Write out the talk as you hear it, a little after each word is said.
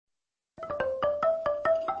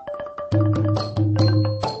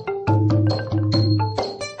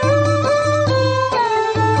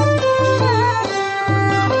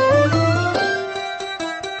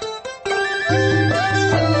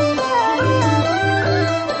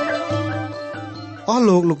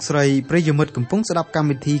លោកលោកស្រីប្រិយមិត្តកំពុងស្ដាប់កម្ម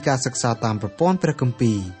វិធីការសិក្សាតាមប្រព័ន្ធព្រះគម្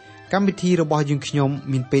ពីរកម្មវិធីរបស់យើងខ្ញុំ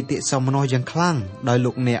មានបេតិសោមនស្សយ៉ាងខ្លាំងដោយ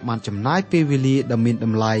លោកអ្នកបានចំណាយពេលវេលាដ៏មានត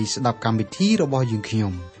ម្លៃស្ដាប់កម្មវិធីរបស់យើងខ្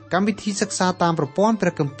ញុំកម្មវិធីសិក្សាតាមប្រព័ន្ធព្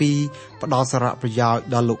រះគម្ពីរផ្ដល់សារៈប្រយោជន៍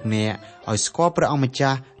ដល់លោកអ្នកឲ្យស្គាល់ព្រះអង្គម្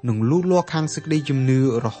ចាស់និងលូតលាស់ខាងសេចក្តីជំនឿ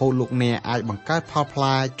រហូតលោកអ្នកអាចបង្កើតផលផ្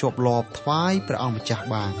លែជាប់លាប់ថ្វាយព្រះអង្គម្ចាស់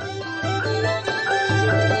បាន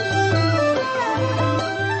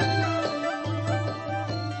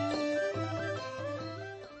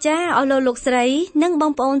ចាអស់លោកស្រីនិងប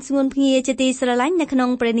ងប្អូនស្ងួនភ្ងាជាទីស្រឡាញ់នៅក្នុង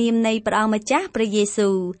ព្រះនាមនៃព្រះអង្គម្ចាស់ព្រះយេស៊ូ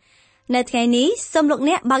វនៅថ្ងៃនេះសូមលោក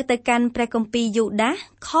អ្នកបើកទៅកាន់ព្រះគម្ពីរយូដាស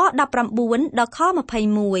ខ19ដល់ខ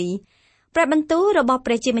21ព្រះបន្ទូលរបស់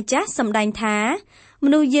ព្រះជាម្ចាស់សម្ដែងថាម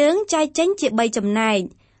នុស្សយើងចែកចេញជា3ចំ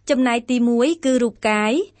ណែកទី1គឺរូបកា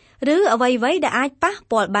យឬអ្វីៗដែលអាចប៉ះ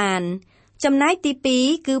ពាល់បានចំណែកទី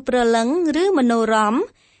2គឺព្រលឹងឬមនោរម្យ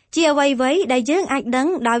ជាអ្វីៗដែលយើងអាចដឹង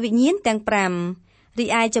ដោយវិញ្ញាណទាំង5រី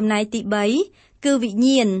ឯចំណែកទី3គឺវិញ្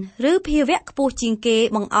ញាណឬភាវៈខ្ពស់ជាងគេ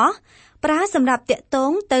បង្អស់ប្រើសម្រាប់តាក់ទ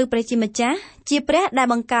ងទៅព្រះជាម្ចាស់ជាព្រះដែល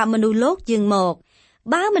បង្កើតមនុស្សលោកយើងមក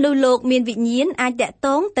បើមនុស្សលោកមានវិញ្ញាណអាចតាក់ទ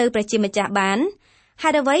ងទៅព្រះជាម្ចាស់បានហេ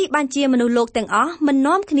តុអ្វីបានជាមនុស្សលោកទាំងអស់មិន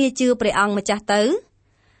នាំគ្នាជឿព្រះអង្គម្ចាស់ទៅ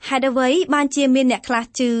ហេតុអ្វីបានជាមានអ្នកខ្លះ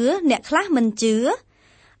ជឿអ្នកខ្លះមិនជឿ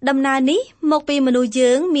ដំណើរនេះមកពីមនុស្ស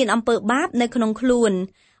យើងមានអំពើបាបនៅក្នុងខ្លួន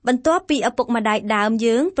បន្ទាប់ពីឪពុកម្ដាយដើម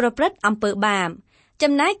យើងប្រព្រឹត្តអំពើបាប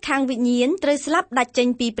ចំណែកខាងវិញ្ញាណត្រូវស្លាប់ដាច់ចេញ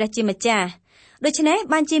ពីព្រះជាម្ចាស់ដូច្នេះ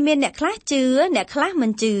បានជាមានអ្នកខ្លះជឿអ្នកខ្លះមិ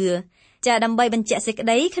នជឿចាដើម្បីបញ្ជាក់សេចក្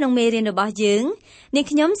តីក្នុងមេរៀនរបស់យើងនាង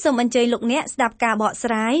ខ្ញុំសូមអញ្ជើញលោកអ្នកស្ដាប់ការបក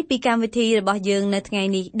ស្រាយពីកម្មវិធីរបស់យើងនៅថ្ងៃ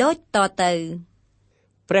នេះដូចតទៅ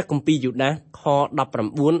ព្រះគម្ពីរយូដាសខ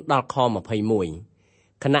19ដល់ខ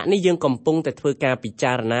21ខណៈនេះយើងកំពុងតែធ្វើការពិ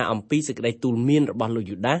ចារណាអំពីសេចក្តីទូលមានរបស់លោក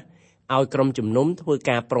យូដាសឲ្យក្រុមជំនុំធ្វើ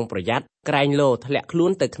ការប្រុងប្រយ័ត្នក្រែងលោធ្លាក់ខ្លួ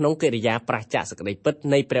នទៅក្នុងកិរិយាប្រឆាចសេចក្តីពិត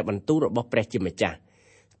នៃព្រះបន្ទូលរបស់ព្រះជាម្ចាស់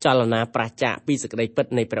ចលនាប្រឆាចពីសេចក្តីពិត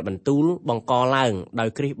នៃព្រះបន្ទូលបង្កឡើងដោយ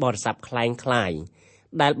គ្រីស្ទបរិស័ទคล้ายคล้าย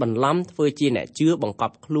ដែលបន្លំធ្វើជាអ្នកជឿបង្ក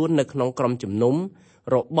ប់ខ្លួននៅក្នុងក្រុមជំនុំ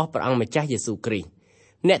របស់ព្រះអង្គម្ចាស់យេស៊ូវគ្រីស្ទ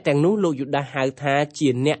អ្នកទាំងនោះលោកយូដាសហៅថាជា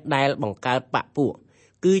អ្នកដែលបង្កើតបកពួក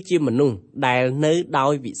គឺជាមនុស្សដែលនៅដោ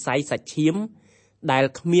យវិស័យសាច់ឈាមដែល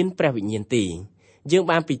គ្មានព្រះវិញ្ញាណទេយើង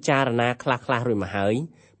បានពិចារណាខ្លះៗរួចមកហើយ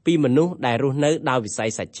ពីមនុស្សដែលរស់នៅដោយវិស័យ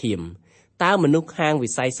សាច់ឈាមតើមនុស្សខាងវិ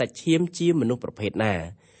ស័យសាច់ឈាមជាមនុស្សប្រភេទណា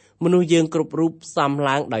មនុស្សយើងគ្រប់រូបផ្សំ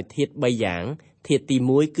ឡើងដោយធាតុ3យ៉ាងធាតុទី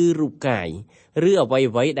1គឺរូបកាយឬអ្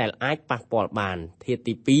វីៗដែលអាចប៉ះពាល់បានធាតុ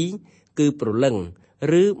ទី2គឺព្រលឹង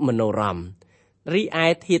ឬមនោរម្យរីឯ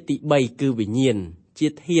ធាតុទី3គឺវិញ្ញាណជា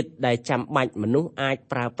ធាតុដែលចាំបាច់មនុស្សអាច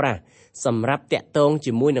ប្រើប្រាស់សម្រាប់តាក់ទង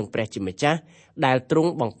ជាមួយនឹងព្រះជាម្ចាស់ដែលទ្រ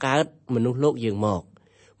ង់បង្កើតមនុស្សលោកយើងមក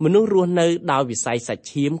មនុស្សរស់នៅដោយវិស័យសាច់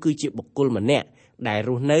ឈាមគឺជាបុគ្គលម្នាក់ដែលរ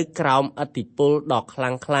ស់នៅក្រោមឥទ្ធិពលដ៏ខ្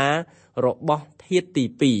លាំងក្លារបស់ធាតុទី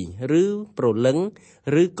2ឬព្រលឹង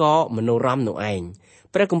ឬក៏មនោរម្យនោះឯង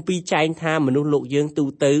ព្រះគម្ពីរចែងថាមនុស្សលោកយើងទូ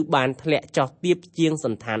ទៅបានធ្លាក់ចុះទាបជាងស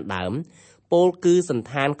ន្តានដើមពោលគឺសន្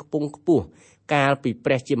តានខ្ពង់ខ្ពស់កាលពី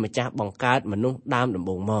ព្រះជាម្ចាស់បង្កើតមនុស្សដើមដំ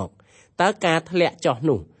បូងមកតើការធ្លាក់ចុះ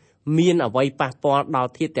នោះមានអ្វីប៉ះពាល់ដ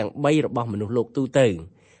ល់ធាតុទាំង3របស់មនុស្សលោកទូទៅ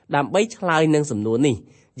ដើម្បីឆ្លើយនឹងសំណួរនេះ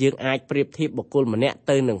យើងអាចប្រៀបធៀបបុគ្គលម្នាក់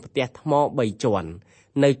ទៅនឹងផ្ទះថ្ម3ជាន់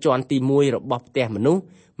នៅជាន់ទី1របស់ផ្ទះមនុស្ស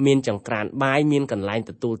មានចង្ក្រានបាយមានកន្លែង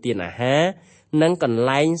ទទួលទានអាហារនិងកន្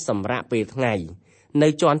លែងសម្រាកពេលថ្ងៃនៅ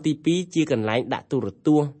ជាន់ទី2ជាកន្លែងដាក់ទូរទ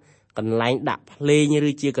ស្សន៍កន្លែងដាក់ភ្លេង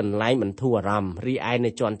ឬជាកន្លែងបន្ធូរអារម្មណ៍រីឯនៅ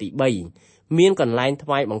ជាន់ទី3មានកន្លែងថ្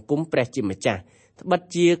វាយបង្គំព្រះជាម្ចាស់ត្បិត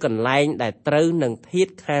ជាកន្លែងដែលត្រូវនឹងធា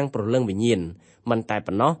តុខាងព្រលឹងវិញ្ញាណមិនតែ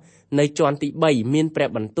ប៉ុណ្ណោះនៅជាន់ទី3មានព្រះ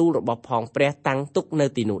បន្ទូលរបស់ផងព្រះតាំងទុកនៅ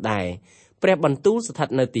ទីនោះដែរព្រះបន្ទូលស្ថិត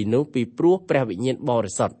នៅទីនោះពីព្រោះព្រះវិញ្ញាណប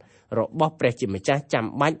រិសុទ្ធរបស់ព្រះជាម្ចាស់ចាំ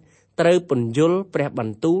បាច់ត្រូវពន្យល់ព្រះប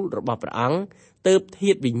ន្ទូលរបស់ព្រះអង្គទើបធា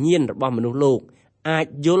តុវិញ្ញាណរបស់មនុស្សលោកអាច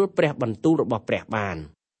យល់ព្រះបន្ទូលរបស់ព្រះបាន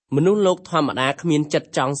មនុស្សលោកធម្មតាគ្មានចិត្ត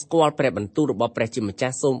ចង់ស្គាល់ព្រះបន្ទូលរបស់ព្រះជាម្ចា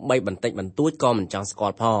ស់សូម្បីបន្តិចបន្តួចក៏មិនចង់ស្គា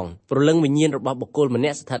ល់ផងព្រលឹងវិញ្ញាណរបស់បុគ្គលម្នា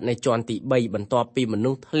ក់ស្ថិតនៅជាន់ទី3បន្ទាប់ពីមនុ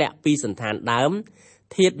ស្សធ្លាក់ពីសន្តានដើម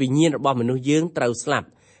ធាតុវិញ្ញាណរបស់មនុស្សយើងត្រូវស្លាប់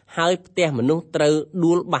ហើយផ្ទះមនុស្សត្រូវ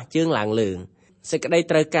ដួលបះជើងឡើងលើសេចក្តី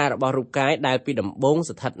ត្រូវការរបស់រូបកាយដែលពីដំបូង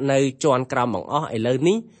ស្ថិតនៅជាន់ក្រោមបង្អស់ឥឡូវ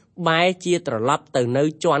នេះបែរជាត្រឡប់ទៅនៅ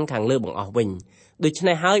ជាន់ខាងលើបង្អស់វិញដូច្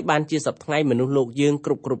នេះហើយបានជាសប្តាហ៍ថ្ងៃមនុស្សលោកយើងគ្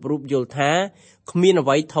រប់រូបយល់ថាគ្មានអ្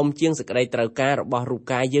វីធំជាងសេចក្តីត្រូវការរបស់រូប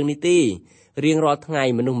កាយយើងនេះទេរៀងរាល់ថ្ងៃ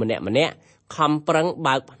មនុស្សម្នាក់ខំប្រឹង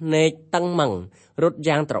បើកភ្នែកតឹងម៉ឹងរត់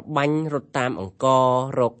យ៉ាងត្របាញ់រត់តាមអង្គ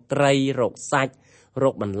រកត្រីរកសាច់រ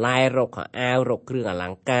កបន្លែរកខោអាវរកគ្រឿងអល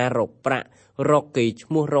ង្ការរកប្រាក់រកកេរ្តិ៍ឈ្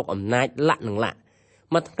មោះរកអំណាចលាក់នឹងលាក់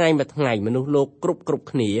មួយថ្ងៃមនុស្សលោកគ្រប់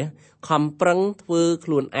គ្នាខំប្រឹងធ្វើខ្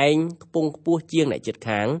លួនឯងខ្ពង់ខ្ពស់ជាងអ្នកជិត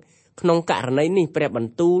ខាងក្នុងករណីនេះព្រះប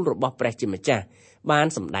ន្ទូលរបស់ព្រះជាម្ចាស់បាន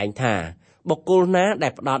សម្ដែងថាបុគ្គលណាដែ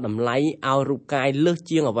លផ្ដល់តម្លៃឲ្យរូបកាយលើស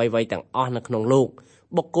ជាងអ្វីៗទាំងអស់នៅក្នុងលោក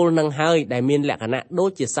បុគ្គលនឹងហើយដែលមានលក្ខណៈដូច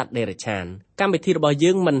ជាសត្វដេរឆានកម្មវិធីរបស់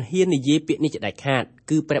យើងមិនហ៊ាននិយាយពាក្យនេះជាដាច់ខាត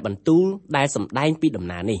គឺព្រះបន្ទូលដែលសម្ដែងពីដំ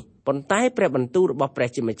ណើរនេះប៉ុន្តែព្រះបន្ទូលរបស់ព្រះ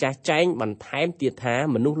ជាម្ចាស់ចែងបន្ថែមទៀតថា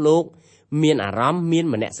មនុស្សលោកមានអារម្មណ៍មាន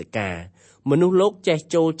មនសិការមនុស្សលោកចេះ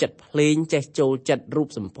ចូលចិត្តភ្លេងចេះចូលចិត្តរូប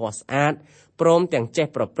សម្ផស្សស្អាតព្រមទាំងចេះ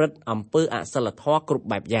ប្រព្រឹត្តអំពើអសិលធម៌គ្រប់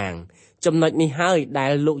បែបយ៉ាងចំណុចនេះហើយដែ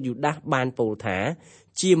លលោកយូដាសបានពោលថា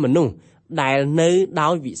ជាមនុស្សដែលនៅដោ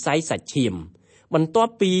យវិស័យសាច់ឈាមបន្ទា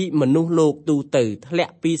ប់ពីមនុស្សលោកទូទៅធ្លា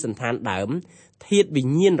ក់ពីសន្តានដើមធាតុវិ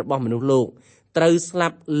ញ្ញាណរបស់មនុស្សលោកត្រូវស្លា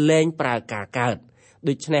ប់លែងប្រើការកើត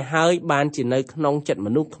ដូច្នេះហើយបានជានៅក្នុងចិត្តម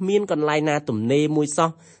នុស្សគ្មានកន្លែងណាទំនេរមួយសោះ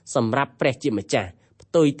សម្រាប់ព្រះជាម្ចាស់ផ្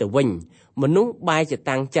ទុយទៅវិញមនុស្សបែរជា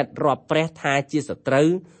តាំងចិត្តរាប់ព្រះថាជាសត្រូវ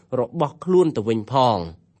របស់ខ្លួនទៅវិញផង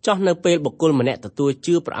ចុះនៅពេលបុគ្គលម្នាក់ទទួល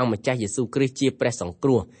ជឿព្រះអង្គម្ចាស់យេស៊ូវគ្រីស្ទជាព្រះសង្គ្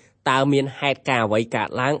រោះតើមានហេតុការណ៍អ្វីកើត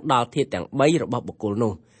ឡើងដល់ធាតុទាំង3របស់បុគ្គល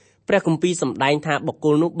នោះព្រះគម្ពីរសម្ដែងថាបុគ្គ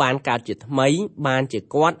លនោះបានកើតជាថ្មីបានជា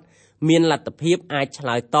គាត់មានលទ្ធភាពអាចឆ្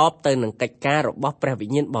លើយតបទៅនឹងកិច្ចការរបស់ព្រះវិ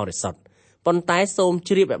ញ្ញាណបរិសុទ្ធប៉ុន្តែសូម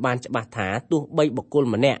ជ្រាបឲ្យបានច្បាស់ថាទោះបីបុគ្គល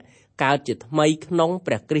ម្នាក់កើតជាថ្មីក្នុង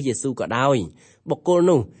ព្រះគ្រីស្ទយេស៊ូវក៏ដោយបុគ្គល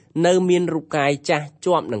នោះនៅមានរូបកាយចាស់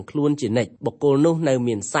ជាប់នឹងខ្លួនជានិច្ចបុគ្គលនោះនៅ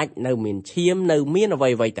មានសាច់នៅមានឈាមនៅមានអ្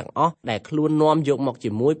វីៗទាំងអស់ដែលខ្លួននាំយកមកជា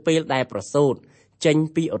មួយពេលដែលប្រសូតចេញ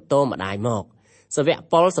ពីឧត្តមម្ដាយមកសាវក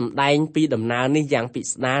ប៉ុលសម្ដែងពីដំណើរនេះយ៉ាងពិ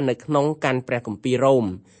ស្ដារនៅក្នុងកាន់ព្រះគម្ពីររ៉ូម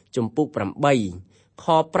ជំពូក8ខ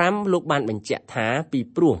5លោកបានបញ្ជាក់ថាពី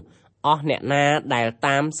ព្រោះអស់អ្នកណាដែល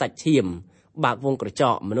តាមសាច់ឈាមបើកវងក្រច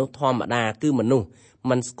កមនុស្សធម្មតាគឺមនុស្ស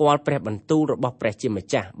មិនស្គាល់ព្រះបន្ទូលរបស់ព្រះជាម្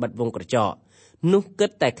ចាស់បិទវងក្រចកនោះគិត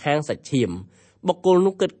តែខាងសាច់ឈាមបុគ្គល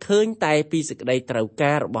នោះគិតឃើញតែពីសេចក្តីត្រូវ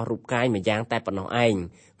ការរបស់រូបកាយម្យ៉ាងតែប៉ុណ្ណោះឯង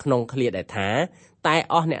ក្នុងឃ្លាដែលថាតែ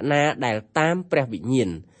អស់អ្នកណាដែលតាមព្រះវិញ្ញាណ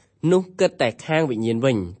នោះគិតតែខាងវិញ្ញាណ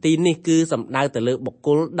វិញទីនេះគឺសំដៅទៅលើបុគ្គ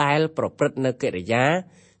លដែលប្រព្រឹត្តនៅកិរិយា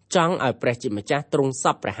ចង់ឲ្យព្រះជាម្ចាស់ទ្រង់ស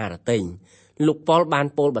ពព្រះハរតីលោកប៉ុលបាន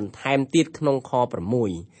ពោលបន្ថែមទៀតក្នុងខ6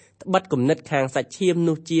ត្បិតគំនិតខាងសាច់ឈាម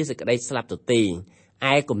នោះជាសេចក្តីស្លាប់ទទេ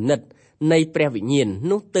ឯគំនិតនៃព្រះវិញ្ញាណ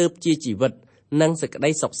នោះទើបជាជីវិតនិងសេចក្តី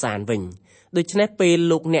សុខសាន្តវិញដូច្នេះពេល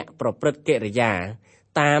លោកអ្នកប្រព្រឹត្តកិរិយា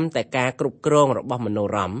តាមតែការគ្រប់គ្រងរបស់មនោ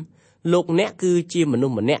រម្យលោកអ្នកគឺជាមនុ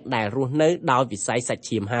ស្សម្នាក់ដែលរស់នៅដោយវិស័យសាច់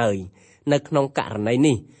ឈាមហើយនៅក្នុងករណី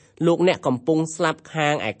នេះលោកអ្នកកំពុងស្លាប់ខា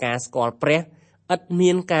ងឯការស្គាល់ព្រះឥត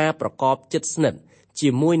មានការប្រកបចិត្តស្និទ្ធជា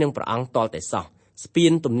មួយនឹងព្រះអង្គទាល់តែសោះស្ពា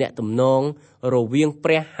នទំនាក់ទំនងរវាងព្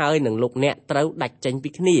រះហើយនិងលោកអ្នកត្រូវដាច់ចេញពី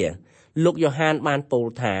គ្នាលោកយ៉ូហានបានពោល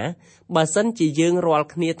ថាបើសិនជាយើងរាល់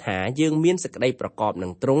គ្នាថាយើងមានសេចក្តីប្រកបនឹ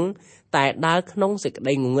ងទ្រង់តែដើរក្នុងសេចក្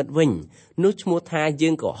តីងងឹតវិញនោះឈ្មោះថាយើ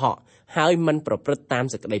ងកុហកហើយមិនប្រព្រឹត្តតាម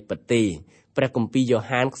សេចក្តីពិតទេព្រះគម្ពីរយ៉ូ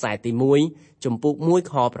ហានខ្សែទី1ជំពូក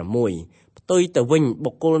1ខ6ផ្ទុយទៅវិញ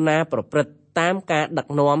បុគ្គលណាប្រព្រឹត្តតាមការដឹក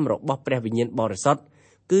នាំរបស់ព្រះវិញ្ញាណបរិសុទ្ធ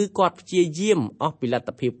គឺគាត់ព្យាយាមអស់ពីលទ្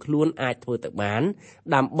ធភាពខ្លួនអាចធ្វើទៅបាន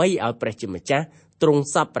ដើម្បីឲ្យព្រះជាម្ចាស់ទ្រង់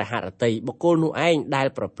សពព្រះハរតីបុគ្គលនោះឯងដែល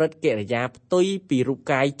ប្រព្រឹត្តកិរិយាផ្ទុយពីរូប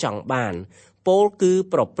កាយចង់បានពោលគឺ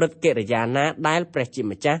ប្រព្រឹត្តកិរិយាណាដែលព្រះជា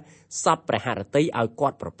ម្ចាស់សពព្រះハរតីឲ្យគា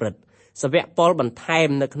ត់ប្រព្រឹត្តសាវកប៉ុលបន្ថែម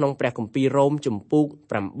នៅក្នុងព្រះគម្ពីររ៉ូមជំពូក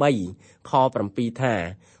8ខ7ថា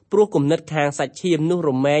ព្រោះគំនិតខាងសាច់ឈាមនោះ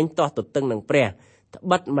រមែងទាស់ទទឹងនឹងព្រះត្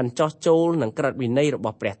បិតមិនចោះចូលនឹងក្រឹតវិន័យរប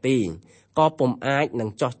ស់ព្រះទេក៏ពុំអាចនឹង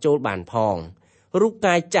ចោះចូលបានផងរូប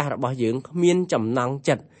កាយចាស់របស់យើងគ្មានចំណង់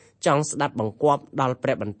ចិត្តចង់ស្ដាប់បង្គាប់ដល់ព្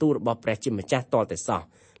រះបន្ទូលរបស់ព្រះជាម្ចាស់ទាល់តែសោះ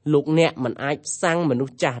លោកអ្នកមិនអាចផ្សាំងមនុ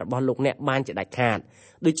ស្សចាស់របស់លោកអ្នកបានជាដាច់ខាត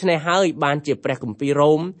ដូច្នេះហើយបានជាព្រះគម្ពីរ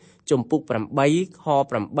រ៉ូមជំពូក8ខ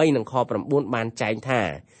8និងខ9បានចែងថា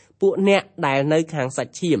ពួកអ្នកដែលនៅខាងសា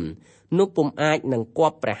ច់ឈាមនោះពុំអាចនឹងគ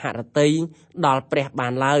ប់ព្រះハរតីដល់ព្រះបា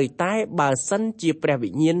នឡើយតែបើសិនជាព្រះវិ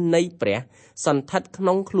ញ្ញាណនៃព្រះសន្ធិដ្ឋក្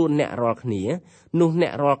នុងខ្លួនអ្នករាល់គ្នានោះអ្ន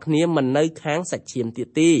ករាល់គ្នាមិននៅខាងសាច់ឈាមទៀត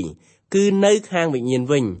ទេគឺនៅខាងវិញ្ញាណ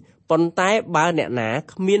វិញប៉ុន្តែបើអ្នកណា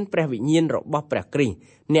គ្មានព្រះវិញ្ញាណរបស់ព្រះគ្រីស្ទ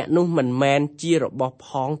អ្នកនោះមិនមែនជារបស់ផ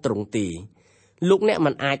ងទ្រង់ទេលោកអ្នក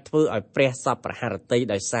មិនអាចធ្វើឲ្យព្រះសពព្រះハរតី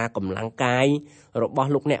ដោយសារកម្លាំងកាយរបស់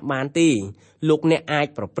លោកអ្នកបានទេលោកអ្នកអាច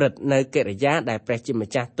ប្រព្រឹត្តនៅកិរិយាដែលព្រះជាម្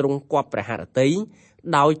ចាស់ទ្រង់គប់ព្រះハរតី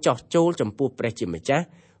ដោយចោះចូលចំពោះព្រះជាម្ចាស់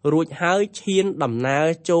រួចហើយឈានដំណើរ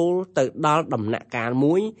ចូលទៅដល់ដំណាក់កាល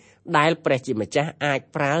មួយដែលព្រះជាម្ចាស់អាច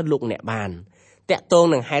ប្រើលោកអ្នកបានតាក់ទង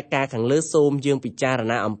នឹងហេតុការណ៍ខាងលើសូមយើងពិចារ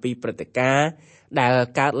ណាអំពីព្រឹត្តិការណ៍ដែល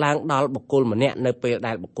កើតឡើងដល់បុគ្គលម្នាក់នៅពេល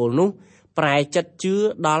ដែលបុគ្គលនោះប្រែចិត្តជឿ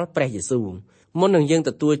ដល់ព្រះយេស៊ូវ មុននឹងយើង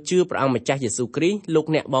ទទួលជឿព្រះអង្គម្ចាស់យេស៊ូវគ្រីស្ទលោក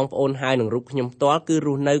អ្នកបងប្អូនហើយនឹងរូបខ្ញុំផ្ទាល់គឺរ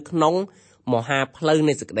ស់នៅក្នុងមហាផ្លូវ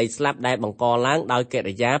នៃសេចក្តីស្លាប់ដែលបង្កឡើងដោយកិ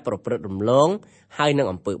រិយាប្រព្រឹត្តរំលងហើយនឹង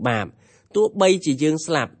អំពើបាបទោះបីជាយើង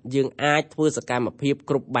ស្លាប់យើងអាចធ្វើសកម្មភាព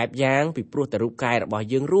គ្រប់បែបយ៉ាងពីព្រោះតែរូបកាយរបស់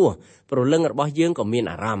យើងរស់ព្រលឹងរបស់យើងក៏មាន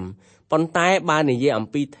អារម្មណ៍ប៉ុន្តែបើនិយាយអំ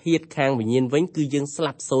ពីធាតុខាងវិញ្ញាណវិញគឺយើងស្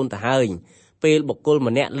លាប់សូន្យទៅហើយពេលបុគ្គល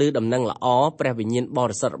ម្នាក់ឮដំណឹងល្អព្រះវិញ្ញាណប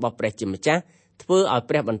រិសុទ្ធរបស់ព្រះជាម្ចាស់ធ្វើឲ្យ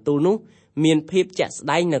ព្រះបន្ទូលនោះមានភាពជាក់ស្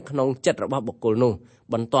ដែងនៅក្នុងចិត្តរបស់បុគ្គលនោះ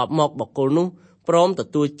បន្ទាប់មកបុគ្គលនោះព្រមទ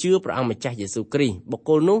ទួលជឿព្រះអង្គម្ចាស់យេស៊ូវគ្រីស្ទបុគ្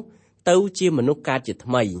គលនោះទៅជាមនុស្សកើតជា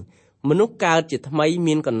ថ្មីមនុស្សកើតជាថ្មី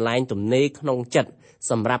មានកន្លែងទំនេរក្នុងចិត្ត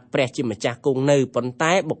សម្រាប់ព្រះជាម្ចាស់គង់នៅប៉ុន្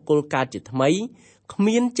តែបុគ្គលកើតជាថ្មីគ្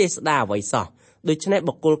មានចេស្តាអ្វីសោះដូច្នេះ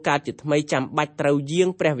បុគ្គលកើតជាថ្មីចាំបាច់ត្រូវយាង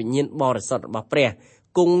ព្រះវិញ្ញាណបរិសុទ្ធរបស់ព្រះ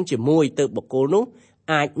គង់ជាមួយទៅបុគ្គលនោះ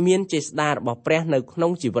អាចមានចេស្តារបស់ព្រះនៅក្នុ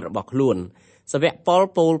ងជីវិតរបស់ខ្លួនសាវកប៉ុល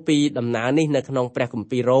ពោលពីដំណើរនេះនៅក្នុងព្រះគម្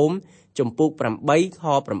ពីររ៉ូមជំពូក8ខ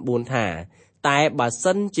9ថាតែបើ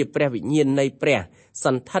សិនជាព្រះវិញ្ញាណនៃព្រះស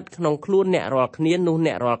ន្ធិដ្ឋក្នុងខ្លួនអ្នករាល់គ្នានោះ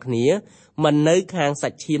អ្នករាល់គ្នាមិននៅខាងសា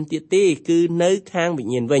ច់ឈាមទៀតទេគឺនៅខាងវិ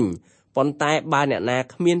ញ្ញាណវិញប៉ុន្តែបើអ្នកណា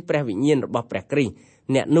គ្មានព្រះវិញ្ញាណរបស់ព្រះគ្រីស្ទ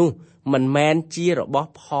អ្នកនោះមិនមែនជារបស់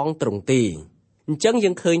ផងទ្រង់ទេអញ្ចឹងយើ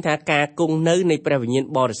ងឃើញថាការគង់នៅនៃព្រះវិញ្ញាណ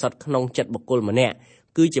បរិសុទ្ធក្នុងចិត្តបុគ្គលម្នាក់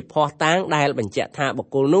គឺជាភស្តុតាងដែលបញ្ជាក់ថាបុ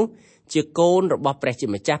គ្គលនោះជាកូនរបស់ព្រះជា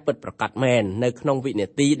ម្ចាស់ពិតប្រាកដមែននៅក្នុងវិនា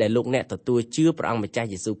ទីដែលលោកអ្នកទទួលជឿព្រះអង្គម្ចាស់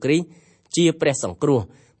យេស៊ូវគ្រីស្ទជាព្រះសង្គ្រោះ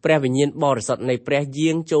ព្រះវិញ្ញាណបរិសុទ្ធនៃព្រះយា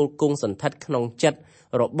ងចូលគង់សន្ធិដ្ឋក្នុងចិត្ត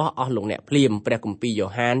របស់អស់លោកអ្នកភ្លាមព្រះគម្ពីរយ៉ូ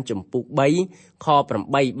ហានជំពូក3ខ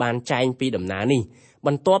8បានចែងពីដំណើរនេះប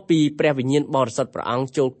ន្ទាប់ពីព្រះវិញ្ញាណបរិសុទ្ធព្រះអង្គ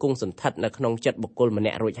ចូលគង់សន្ធិដ្ឋនៅក្នុងចិត្តបុគ្គលម្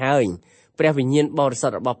នាក់រួចហើយព្រះវិញ្ញាណបរិសុ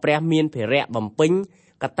ទ្ធរបស់ព្រះមានភារៈបំពេញ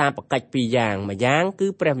កតាបកិច្ចពីរយ៉ាងម្យ៉ាងគឺ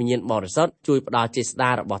ព្រះវិញ្ញាណបរិសុទ្ធជួយផ្ដល់ចេស្តា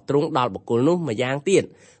របស់ទ្រង់ដល់បុគ្គលនោះម្យ៉ាងទៀត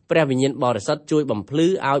ព្រះវិញ្ញាណបរិសុទ្ធជួយបំភ្លឺ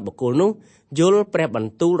ឲ្យបុគ្គលនោះយល់ព្រះប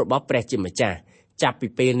ន្ទូលរបស់ព្រះជាម្ចាស់ចាប់ពី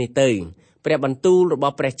ពេលនេះទៅព្រះបន្ទូលរប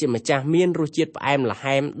ស់ព្រះជាម្ចាស់មានរសជាតិផ្អែមល្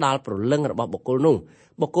ហែមដល់ព្រលឹងរបស់បុគ្គល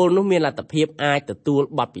នោះមានលទ្ធភាពអាចទទួល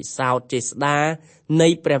បទពិសោធន៍ចេស្តានៃ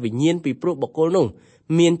ព្រះវិញ្ញាណពីព្រោះបុគ្គលនោះ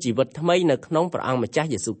មានជីវិតថ្មីនៅក្នុងព្រះអង្គម្ចាស់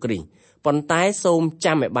យេស៊ូវគ្រីស្ទប៉ុន្តែសូម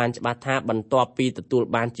ចាំឲ្យបានច្បាស់ថាបន្ទាប់ពីទទួល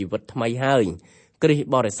បានជីវិតថ្មីហើយគ្រីស្ទ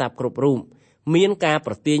បរិស័ទគ្រប់រូបមានការ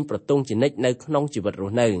ប្រទាញប្រទង់ជានិច្ចនៅក្នុងជីវិតរ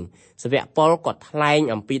ស់នៅសាវកប៉ុលក៏ថ្លែង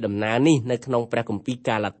អំពីដំណើរនេះនៅក្នុងព្រះគម្ពីរ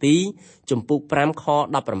កាឡាទីជំពូក5ខ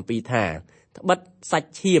17ថាត្បិតសា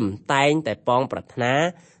ច់ឈាមតែងតែប៉ងប្រាថ្នា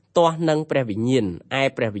ទាស់នឹងព្រះវិញ្ញាណឯ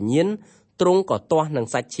ព្រះវិញ្ញាណទ្រង់ក៏ទាស់នឹង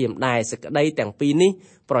សាច់ឈាមដែរសេចក្តីទាំងពីរនេះ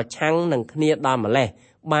ប្រឆាំងនឹងគ្នាដល់ម្លេះ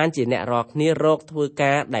បានជាអ្នករាល់គ្នារកធ្វើ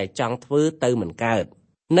ការដែលចង់ធ្វើទៅមិនកើត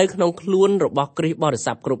នៅក្នុងខ្លួនរបស់គ្រីស្ទបរិ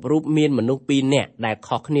ស័ទគ្រប់រូបមានមនុស្ស2នាក់ដែល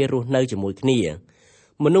ខុសគ្នារស់នៅជាមួយគ្នា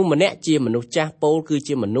មនុស្សម្នាក់ជាមនុស្សចាស់ពោលគឺ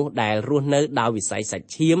ជាមនុស្សដែលរស់នៅដោយវិស័យសាច់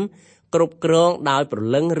ឈាមគ្រប់គ្រងដោយព្រ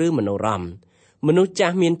លឹងឬមនោរម្យមនុស្សចា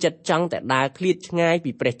ស់មានចិត្តចង់តែដើរឃ្លាតឆ្ងាយ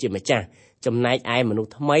ពីព្រះជាម្ចាស់ចំណែកឯមនុស្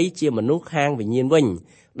សថ្មីជាមនុស្សខាងវិញ្ញាណវិញ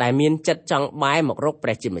ដែលមានចិត្តចង់បែរមករកព្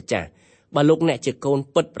រះជាម្ចាស់បើលោកអ្នកជាកូន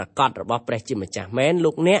ពិតប្រាកដរបស់ព្រះជាម្ចាស់មែន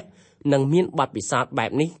លោកអ្នកនឹងមានបទពិសោធន៍បែ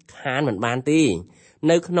បនេះខានមិនបានទេ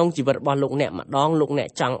នៅក្នុងជីវិតរបស់លោកអ្នកម្ដងលោកអ្នក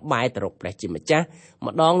ចង់បែរទៅរកព្រះជាម្ចាស់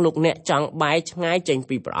ម្ដងលោកអ្នកចង់បែរឆ្ងាយចេញ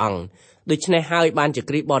ពីព្រះអង្គដូច្នេះហើយបានជា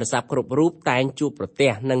គ្រីស្ទបរិស័ទគ្រប់រូបតែងជួបប្រ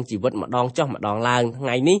ទះនឹងជីវិតម្ដងចុះម្ដងឡើងថ្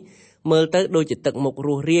ងៃនេះមើលទៅដូចជាទឹកមុខរ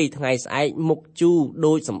ស់រាយថ្ងៃស្អែកមុខជូរ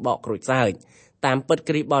ដូចសម្បកក្រូចសើចតាមពិត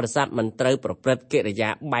គ្រីស្ទបរិស័ទមិនត្រូវប្រព្រឹត្តកិរិយា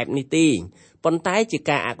បែបនេះទេប៉ុន្តែជា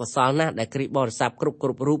ការអកុសលណាស់ដែលគ្រីស្ទបរិស័ទគ្រប់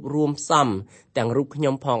រូបរួមផ្សំទាំងរូបខ្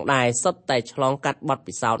ញុំផងដែរសុទ្ធតែឆ្លងកាត់បទ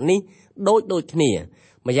ពិសោធន៍នេះដូចគ្នា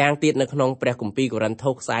ម្យ៉ាងទៀតនៅក្នុងព្រះគម្ពីរកូរិន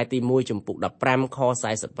ថូសខ្សែទី1ជំពូក15ខ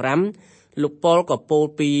45លោកប៉ុលក៏ពោល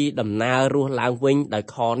ពីដំណើររស់ឡើងវិញដោយ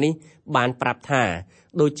ខនេះបានប្រាប់ថា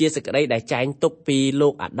ដូចជាសេចក្តីដែលចែងទុកពីលោ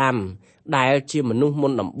កអាដាមដែលជាមនុស្សមុ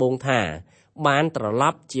នដំបូងថាបានត្រឡ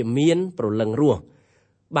ប់ជាមានព្រលឹងរស់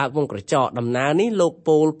បើកវងក្រចកដំណើរនេះលោក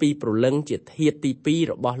ពោលពីព្រលឹងជាធាតុទី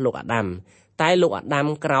2របស់លោកអាដាមតែលោកអាដាម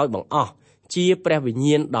ក្រោយបង្អស់ជាព្រះវិញ្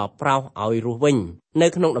ញាណដ៏ប្រោសឲ្យរស់វិញនៅ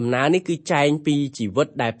ក្នុងដំណើរនេះគឺចែងពីជីវិត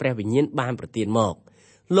ដែលព្រះវិញ្ញាណបានប្រទានមក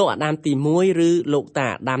លោកអាដាមទី1ឬលោកតា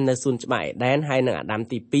អាដាមនៅសួនច្បារអេដែនហើយនិងអាដាម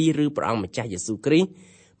ទី2ឬព្រះអង្គម្ចាស់យេស៊ូវគ្រីស្ទ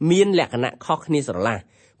មានលក្ខណៈខុសគ្នាស្រឡះ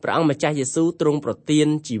ព្រះអង្គម្ចាស់យេស៊ូវទ្រង់ប្រទាន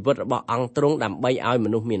ជីវិតរបស់អង្គទ្រង់ដើម្បីឲ្យម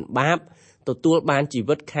នុស្សមានបាបទទួលបានជី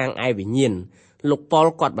វិតខាងឯវិញ្ញាណលោកប៉ុល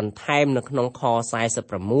គាត់បន្ថែមនៅក្នុងខ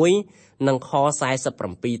46និងខ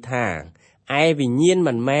47ថាឯវិញ្ញាណ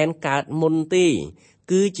មិនមែនកើតមុនទេ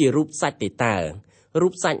គឺជារូបសាច់ទេតើរូ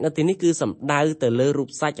បសាច់នៅទីនេះគឺសំដៅទៅលើរូប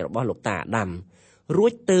សាច់របស់លោកតាអាដាមរួ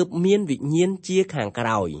ចទើបមានវិញ្ញាណជាខាងក្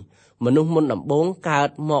រោយមនុស្សមុនដំបូងកើត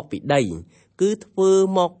មកពីដី គឺធ្វើ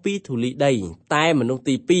មកពីធូលីដីតែមនុស្ស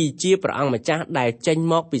ទី2ជាព្រះអង្គម្ចាស់ដែលចេញ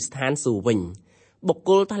មកពីស្ថានសួគ៌វិញបុគ្គ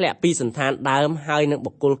លធ្លាក់ពីសន្តានដើមហើយនឹង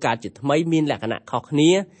បុគ្គលកើតជាថ្មីមានលក្ខណៈខុសគ្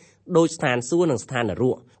នាដោយស្ថានសួគ៌និងស្ថាននរ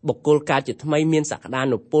កបុគ្គលកើតជាថ្មីមានសក្តា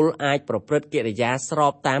នុពលអាចប្រព្រឹត្តកិរិយាស្រ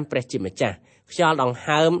បតាមព្រះជាម្ចាស់ខ្យល់ដង្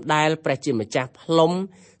ហើមដែលព្រះជាម្ចាស់ផ្លុំ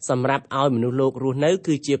សម្រាប់ឲ្យមនុស្សលោករស់នៅ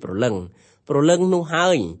គឺជាព្រលឹងនោះហើ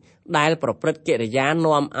យដែលប្រព្រឹត្តកិរិយា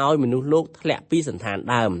នាំឲ្យមនុស្សលោកធ្លាក់ពីសន្តាន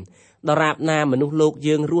ដើមដរាបណាមនុស្សលោក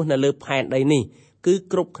យើងរស់នៅលើផែនដីនេះគឺ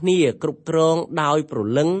គ្រប់គ្នាគ្រប់គ្រងដោយព្រ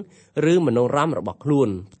លឹងឬមនោរម្យរបស់ខ្លួន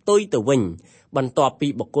ផ្ទុយទៅវិញបន្ទាប់ពី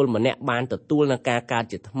បុគ្គលម្នាក់បានទទួលនឹងការកើត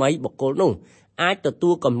ជាថ្មីបុគ្គលនោះអាចទទួ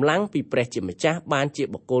លកម្លាំងពីព្រះជាម្ចាស់បានជា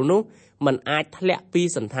បុគ្គលនោះមិនអាចធ្លាក់ពី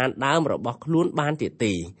សន្តានដើមរបស់ខ្លួនបានទៀត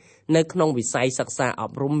ទេនៅក្នុងវិស័យសិក្សាអ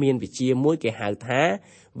ប់រំមានវិជ្ជាមួយគេហៅថា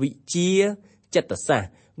វិជ្ជាចិត្តសាស្ត្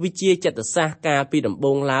រកាលពីដំ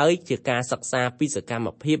បូងឡើយជាការសិក្សាពីសកម្ម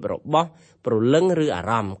ភាពរបស់ព្រលឹងឬអា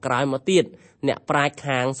រម្មណ៍ក្រោយមកទៀតអ្នកប្រាជ្ញ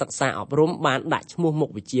ខាងសិក្សាអប់រំបានដាក់ឈ្មោះមុខ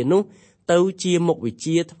វិជ្ជានោះទៅជាមុខវិជ្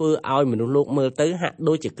ជាធ្វើឲ្យមនុស្សលោកមើលទៅហាក់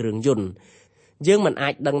ដូចជាគ្រឿងយន្តយើងមិនអា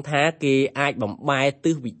ចដឹងថាគេអាចបំបែ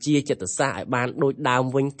ទិសវិជ្ជាចិត្តសាស្ត្រឲ្យបានដូចដើម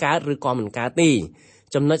វិញកើតឬក៏មិនកើតទេ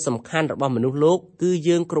ចំណុចសំខាន់របស់មនុស្សលោកគឺ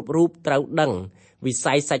យើងគ្រប់រូបត្រូវដឹងវិ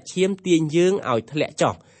ស័យសាច់ឈាមទាញយើងឲ្យធ្លាក់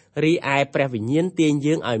ចុះរីឯព្រះវិញ្ញាណទាញ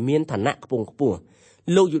យើងឲ្យមានឋានៈខ្ពង់ខ្ពស់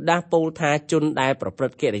លោកយូដាសពោលថាជនដែលប្រព្រឹ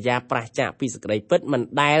ត្តកិរិយាប្រឆាចពីសេចក្តីពិតមិន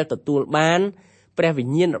ដែលទទួលបានព្រះវិ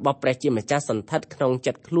ញ្ញាណរបស់ព្រះជាម្ចាស់សន្ធិដ្ឋក្នុង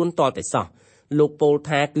ចិត្តខ្លួនទាល់តែសោះលោកពោល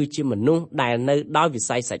ថាគឺជាមនុស្សដែលនៅដោយវិ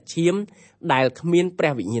ស័យសាច់ឈាមដែលគ្មានព្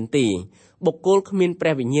រះវិញ្ញាណទេបុគ្គលគ្មានព្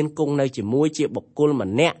រះវិញ្ញាណគង់នៅជាមួយជាបុគ្គលម្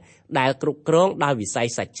នាក់ដែលគ្រប់គ្រងដោយវិស័យ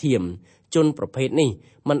សាច់ឈាមជនប្រភេទនេះ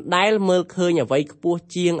មិនដែលមើលឃើញអ្វីខ្ពស់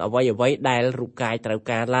ជាងអ្វីដែលរូបកាយត្រូវ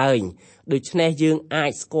ការឡើយដូច្នេះយើងអា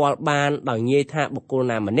ចស្គាល់បានដោយងាយថាបុគ្គល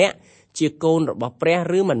ណាម្នាក់ជាកូនរបស់ព្រះ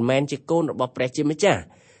ឬមិនមែនជាកូនរបស់ព្រះជាម្ចាស់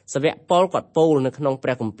សាវកប៉ុលគាត់ពោលនៅក្នុងព្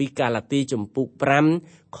រះគម្ពីរកាឡាទីជំពូក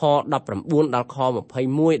5ខ19ដល់ខ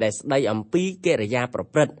21ដែលស្ដីអំពីកិរិយាប្រ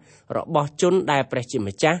ព្រឹត្តរបស់ជនដែលព្រះជា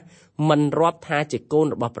ម្ចាស់មិនរាប់ថាជាកូន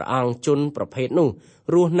របស់ព្រះអង្គជនប្រភេទនោះ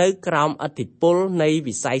រស់នៅក្រោមឥទ្ធិពលនៃ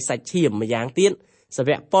វិស័យសាច់ឈាមម្យ៉ាងទៀតសាវ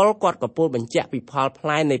កប៉ុលគាត់ក៏ពោលបញ្ជាក់ពីផលផ្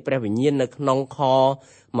លែនៃព្រះវិញ្ញាណនៅក្នុងខ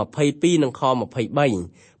22និងខ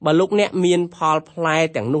23បើលោកអ្នកមានផលផ្លែ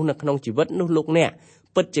ទាំងនោះនៅក្នុងជីវិតនោះលោកអ្នក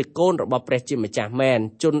ពិតជាកូនរបស់ព្រះជាម្ចាស់មែន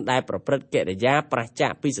ជនដែលប្រព្រឹត្តកិរិយាប្រឆា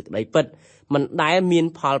ចពីសេចក្តីពិតមិនដែលមាន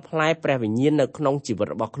ផលផ្លែព្រះវិញ្ញាណនៅក្នុងជីវិត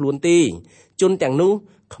របស់ខ្លួនទេជនទាំងនោះ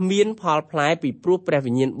គ្មានផលផ្លែពីព្រោះព្រះ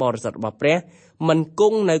វិញ្ញាណបរិសុទ្ធរបស់ព្រះមិនគ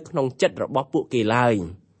ង់នៅក្នុងចិត្តរបស់ពួកគេឡើយ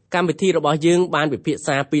កម្មវិធីរបស់យើងបានពិភាក្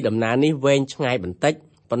សាពីដំណើរនេះវែងឆ្ងាយបន្តិច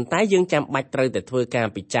ប៉ុន្តែយើងចាំបាច់ត្រូវតែធ្វើការ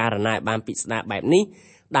ពិចារណាឲ្យបានពិស្ដារបែបនេះ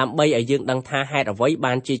ដើម្បីឲ្យយើងដឹងថាហេតុអ្វី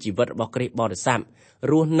បានជាជីវិតរបស់គ្រីស្ទបរិស័ទ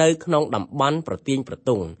រស់នៅក្នុងតំបន់ប្រទាញប្រទ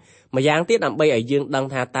ង់ម្យ៉ាងទៀតដើម្បីឲ្យយើងដឹង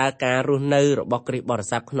ថាតើការរស់នៅរបស់គ្រីស្ទបរិ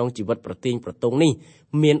ស័ទក្នុងជីវិតប្រទាញប្រទង់នេះ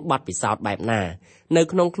មានបទពិសោធន៍បែបណានៅ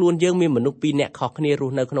ក្នុងខ្លួនយើងមានមនុស្ស2នាក់ខុសគ្នារ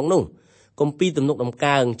ស់នៅក្នុងនោះគម្ពីរទំនុកដំ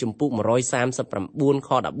កើងជំពូក139ខ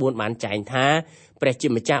14បានចែងថាព្រះជា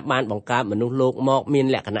ម្ចាស់បានបង្កើតមនុស្សលោកមកមាន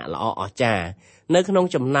លក្ខណៈល្អអស្ចារ្យនៅក្នុង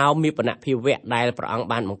ចំណោមមាបនភាវៈដែលព្រះអង្គ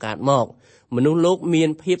បានបង្កើតមកមនុស្សលោកមាន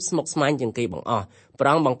ភាពស្មុគស្មាញជាងគេបង្អស់ព្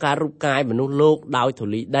រះអង្គបង្កើតរូបកាយមនុស្សលោកដោយធូ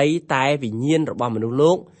លីដីតែវិញ្ញាណរបស់មនុស្ស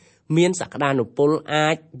លោកមានសក្តានុពលអា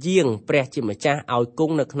ចយាងព្រះជាម្ចាស់ឲ្យគ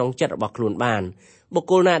ង់នៅក្នុងចិត្តរបស់ខ្លួនបានបុគ្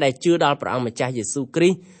គលណាដែលជឿដល់ព្រះអង្គម្ចាស់យេស៊ូវគ្រី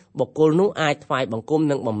ស្ទបុគ្គលនោះអាចថ្វាយបង្គំ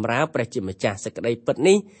និងបម្រើព្រះជាម្ចាស់សេចក្តីពិត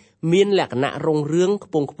នេះមានលក្ខណៈរុងរឿងខ្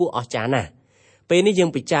ពង់ខ្ពស់អស្ចារ្យណាស់ពេលនេះយើង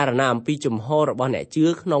ពិចារណាអំពីជំហររបស់អ្នកជឿ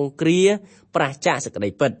ក្នុងគ្រាប្រឆាចសេចក្តី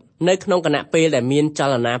ពិតនៅក្នុងគណៈពេលដែលមានច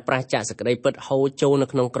លនាប្រឆាចសេចក្តីពិតហូរចូលនៅ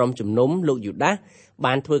ក្នុងក្រុមជំនុំលោកយូដាស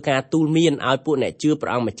បានធ្វើការទូលមានឲ្យពួកអ្នកជឿព្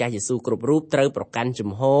រះអង្គម្ចាស់យេស៊ូវគ្រប់រូបត្រូវប្រកាន់ជំ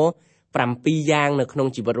ហរ7យ៉ាងនៅក្នុង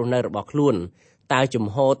ជីវិតរស់នៅរបស់ខ្លួនតើជំ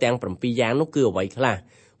ហរទាំង7យ៉ាងនោះគឺអ្វីខ្លះ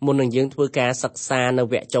មុននឹងយើងធ្វើការសិក្សានៅ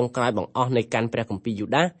វគ្គចុងក្រោយបង្អស់នៃកាន់ព្រះគម្ពីរយូ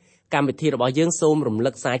ដាសកម្មវិធីរបស់យើងសូមរំ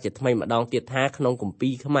លឹកសារជាថ្មីម្ដងទៀតថាក្នុងគម្ពី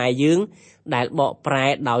រខ្មែរយើងដែលបកប្រែ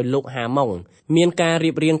ដោយលោកហាម៉ុងមានការរៀ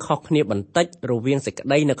បរៀងខុសគ្នាបន្តិចរវាងសេចក្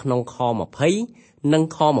តីនៅក្នុងខ20និង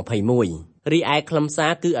ខ21រីឯខ្លឹមសា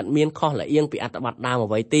រគឺអត់មានខុសលៀងពីអត្ថបទដើម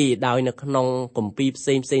អ្វីទេដោយនៅក្នុងគម្ពីរផ្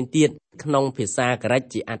សេងទៀតក្នុងភាសាក្រិក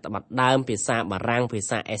ជាអត្ថបទដើមភាសាបារាំងភា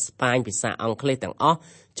សាអេស្ប៉ាញភាសាអង់គ្លេសទាំងអស់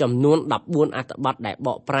ចំនួន14អត្ថបទដែលប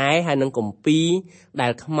កប្រែហើយនឹងគម្ពីរដែ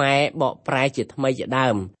លខ្មែរបកប្រែជាថ្មីជាដើ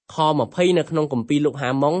មខ20នៅក្នុងគម្ពីរលោកហា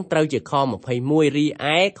ម៉ុងត្រូវជាខ21រី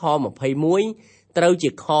ឯខ21ត្រូវជា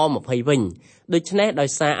ខ20វិញដូច្នេះដោយ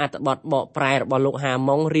សារអត្ថបទបកប្រែរបស់លោកហា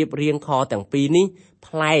ម៉ុងរៀបរៀងខទាំងពីរនេះ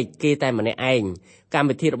ប្លែកគេតែម្នាក់ឯងកម្ម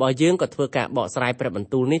វិធីរបស់យើងក៏ធ្វើការបកស្រាយព្រះបន្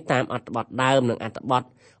ទូលនេះតាមអត្ថបទដើមនិងអត្ថបទ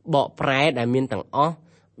បកប្រែដែលមានទាំងអស់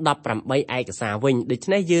 18ឯកសារវិញដូច្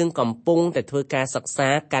នេះយើងកំពុងតែធ្វើការសិក្សា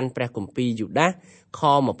កាន់ព្រះគម្ពីរយូដាសខ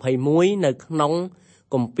21នៅក្នុង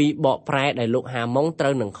គម្ពីរបកប្រែដែលលោកហាម៉ុងត្រូ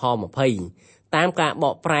វនឹងខ20តាមការប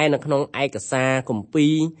កប្រែនៅក្នុងឯកសារគម្ពី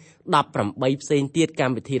រ18ផ្សេងទៀតក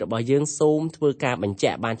ម្មវិធីរបស់យើងសូមធ្វើការបញ្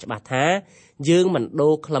ជាក់បានច្បាស់ថាយើងមិនដូ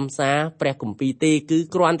រខ្លឹមសារព្រះគម្ពីរទេគឺ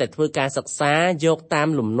គ្រាន់តែធ្វើការសិក្សាយកតាម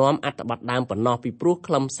លំនាំអត្ថបទដើមប៉ុណ្ណោះពីព្រោះ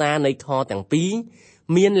ខ្លឹមសារនៃខទាំងពីរ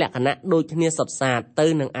មានលក្ខណៈដូចគ្នាសុទ្ធសាធទៅ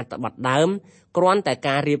នឹងអត្ថបទដើមគ្រាន់តែ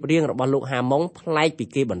ការរៀបរៀងរបស់លោកហាម៉ុងប្លែកពី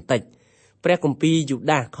គេបន្តិចព្រះគម្ពីរយូ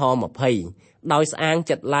ដាសខ20ដោយស្អាង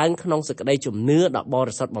ចិត្តឡើងក្នុងសេចក្តីជំនឿដ៏ប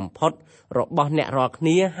រិសុទ្ធបំផុតរបស់អ្នករាល់គ្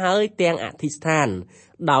នាហើយទាំងអធិស្ឋាន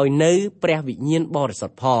ដោយនៅព្រះវិញ្ញាណបរិសុ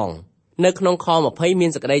ទ្ធផងនៅក្នុងខ20មា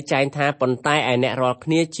នសេចក្តីចែងថាប៉ុន្តែឯអ្នករាល់គ្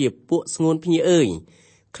នាជាពួកស្ងួនភ្ញៀអើយ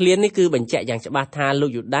ឃ្លានេះគឺបញ្ជាក់យ៉ាងច្បាស់ថាលោក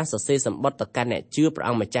យូដាសសរសេរសម្បត្តិទៅកាន់អ្នកជឿព្រះ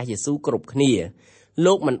អង្គម្ចាស់យេស៊ូវគ្រប់គ្នា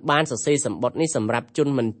លោកមិនបានសរសេរសម្បត្តិនេះសម្រាប់ជន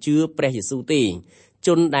មិនជឿព្រះយេស៊ូវទេជ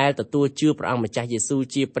នដែលទទួលជឿព្រះអង្គម្ចាស់យេស៊ូវ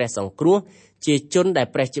ជាព្រះសង្គ្រោះជាជនដែល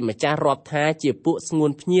ព្រះជាម្ចាស់រាប់ថាជាពួកស្ងួ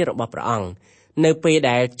នភ្ញៀរបស់ព្រះអង្គនៅពេល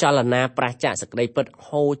ដែលចលនាប្រឆាចសេចក្តីពិត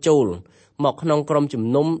ហូរចូលមកក្នុងក្រុមជំ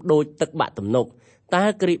នុំដូចទឹកបាក់ទំនប់តើ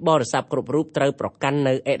គ្រីស្ទបរិស័ទគ្រប់រូបត្រូវប្រកាន់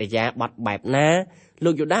នៅឥរិយាបថបែបណាលោ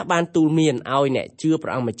កយូដាសបានទូលមានឲ្យអ្នកជឿព្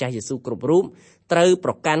រះអង្គម្ចាស់យេស៊ូវគ្រប់រូបត្រូវ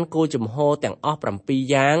ប្រកាន់គោលជំហរទាំងអស់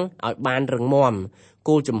7យ៉ាងឲ្យបានរឹងមាំ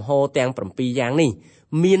គោលជំហរទាំង7យ៉ាងនេះ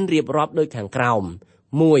មានរៀបរាប់ដូចខាងក្រោម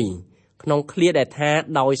1ក្នុងឃ្លាដែលថា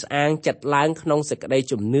ដោយស្អាងចិត្តឡើងក្នុងសេចក្តី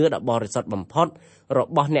ជំនឿដ៏បរិសុទ្ធបំផុតរ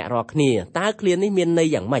បស់អ្នករាល់គ្នាតើឃ្លានេះមានន័យ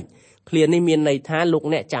យ៉ាងម៉េចឃ្លានេះមានន័យថាលោក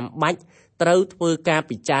អ្នកចាំបាច់ត្រូវធ្វើការ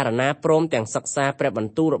ពិចារណាព្រមទាំងសិក្សាព្រះប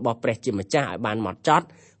ន្ទូលរបស់ព្រះជាម្ចាស់ឲ្យបានហ្មត់ចត់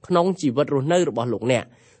ក្នុងជីវិតរស់នៅរបស់លោកអ្ន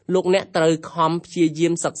កត្រូវខំព្យាយា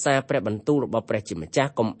មសិក្សាព្រះបន្ទូលរបស់ព្រះជាម្ចាស់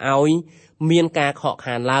កុំឲ្យមានការខក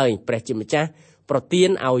ខានឡើយព្រះជាម្ចាស់ប្រទាន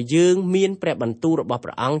ឲ្យយើងមានព្រះបន្ទូលរបស់ព្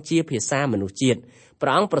រះអង្គជាភាសាមនុស្សជាតិព្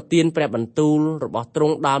រះអង្គប្រទានព្រះបន្ទូលរបស់ទ្រ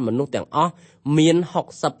ង់ដល់មនុស្សទាំងអស់មាន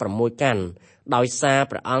66កាន់ដោយសារ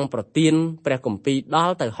ព្រះអង្គប្រទានព្រះគម្ពីរដ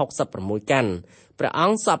ល់ទៅ66កាន់ព្រះអ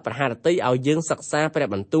ង្គសពប្រហារតីឲ្យយើងសិក្សាព្រះ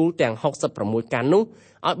បន្ទូលទាំង66កាន់នោះ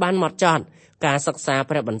ឲ្យបានហ្មត់ចត់ការសិក្សា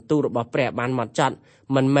ព្រះបន្ទូលរបស់ព្រះបានហ្មត់ចត់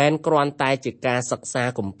មិនមែនគ្រាន់តែជាការសិក្សា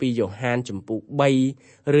គម្ពីរយ៉ូហានជំពូក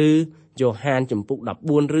3ឬយ៉ូហានជំពូក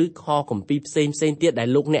14ឬខគម្ពីរផ្សេងទៀតដែល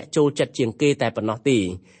លោកអ្នកចូលចិត្តជាងគេតែប៉ុណ្ណោះទេ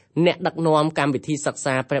អ្នកដឹកនាំកម្មវិធីសិក្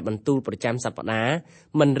សាព្រះបន្ទូលប្រចាំសប្តាហ៍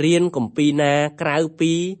មិនរៀនគម្ពីរណាក្រៅ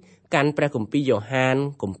ពីកាន់ព្រះគម្ពីរយ៉ូហាន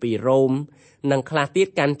គម្ពីររ៉ូមនិងខ្លះទៀត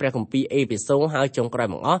កាន់ព្រះគម្ពីរអេភេសូហើយចុងក្រោយ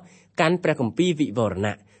បង្អស់កាន់ព្រះគម្ពីរវិវរ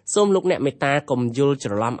ណៈសូមលោកអ្នកមេត្តាកុំយល់ច្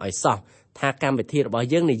រឡំឲ្យសោះថាកម្មវិធីរបស់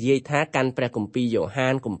យើងនិយាយថាកាន់ព្រះគម្ពីរយ៉ូហា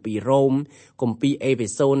នគម្ពីររ៉ូមគម្ពីរអេភេ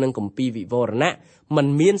សូនិងគម្ពីរវិវរណៈมัน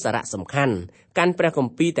មានសារៈសំខាន់កាន់ព្រះគ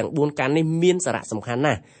ម្ពីរទាំង4កាន់នេះមានសារៈសំខាន់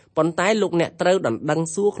ណាស់ប៉ុន្តែលោកអ្នកត្រូវដណ្ដឹង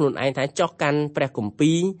សួរខ្លួនឯងថាចោះកាន់ព្រះគម្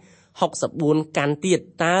ពីរ64កាន់ទៀត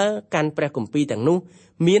តើកាន់ព្រះគម្ពីរទាំងនោះ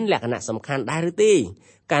មានលក្ខណៈសំខាន់ដែរឬទេ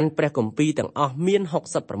កាន់ព្រះគម្ពីរទាំងអស់មាន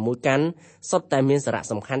66កាន់សុទ្ធតែមានសារៈ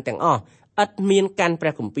សំខាន់ទាំងអស់ឥតមានកាន់ព្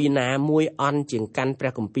រះគម្ពីរណាមួយអន់ជាងកាន់ព្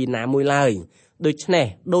រះគម្ពីរណាមួយឡើយដូច្នេះ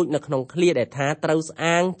ដូចនៅក្នុងឃ្លាដែលថាត្រូវស្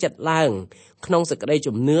អាងចិត្តឡើងក្នុងសេចក្តី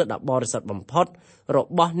ជំនឿដ៏បរិសុទ្ធបំផុតរ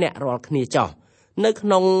បស់អ្នករាល់គ្នាចោះនៅក្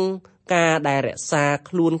នុងការដែលរក្សា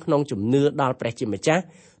ខ្លួនក្នុងជំនឿដល់ព្រះជាម្ចាស់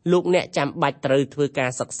លោកអ្នកចាំបាច់ត្រូវធ្វើការ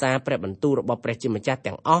សិក្សាព្រះបន្ទូលរបស់ព្រះជាម្ចាស់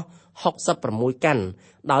ទាំងអស់66កាន់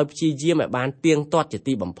ដោយព្យាយាមឲ្យបានទៀងទាត់ជា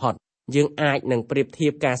ទីបំផុតយើងអាចនឹងប្រៀបធៀ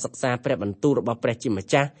បការសិក្សាព្រះបន្ទូលរបស់ព្រះជាម្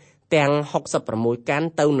ចាស់ទាំង66កាន់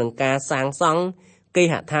ទៅនឹងការសាងសង់គេ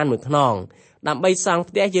ហដ្ឋានមួយខ្នងដើម្បីសង់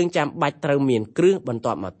ផ្ទះយើងចាំបាច់ត្រូវមានគ្រឹះបន្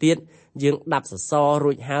ទាប់មកទៀតយើងដាប់សសរ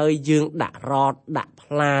រួចហើយយើងដាក់រ៉តដាក់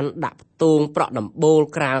ផ្លានដាក់ផ្ទងប្រក់ដំបូល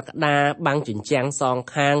ក្រាលក្តារបាំងជញ្ជាំងសង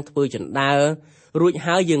ខាងធ្វើជណ្ដើររួច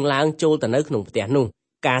ហើយយើងឡើងចូលទៅនៅក្នុងផ្ទះនោះ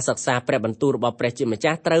ការសិក្សាព្រះបន្ទូលរបស់ព្រះជាម្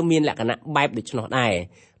ចាស់ត្រូវមានលក្ខណៈបែបដូច្នោះដែរ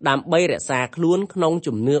ដើម្បីរក្សាខ្លួនក្នុង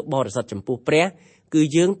ជំនឿបរិសុទ្ធចំពោះព្រះគឺ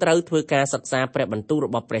យើងត្រូវធ្វើការសិក្សាព្រះបន្ទូលរ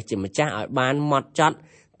បស់ព្រះជាម្ចាស់ឲ្យបានហ្មត់ចត់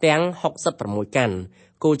ទាំង66កាន់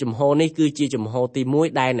គោលជំហរនេះគឺជាជំហរទី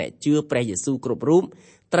1ដែលអ្នកជឿព្រះយេស៊ូវគ្រប់រូប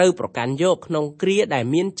ត្រូវប្រកាន់យកក្នុងគ្រាដែល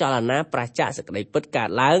មានចលនាប្រឆាចសេចក្តីពិតកើត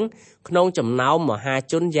ឡើងក្នុងចំណោមមហា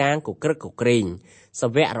ជនយ៉ាងកក្រឹកកក្រែងសា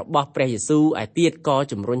វករបស់ព្រះយេស៊ូវឯទៀតក៏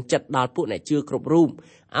ជំរុញចិត្តដល់ពួកអ្នកជឿគ្រប់រូប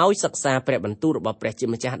ឲ្យសិក្សាព្រះបន្ទូលរបស់ព្រះជា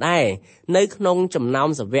ម្ចាស់ដែរនៅក្នុងចំណោម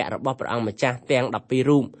សាវករបស់ព្រះអង្គម្ចាស់ទាំង12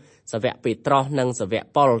រូបសាវកពេត្រុសនិងសាវក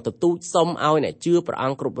ប៉ុលទទូចសុំឲ្យអ្នកជឿព្រះអ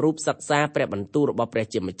ង្គគ្រប់រូបសិក្សាព្រះបន្ទូលរបស់ព្រះ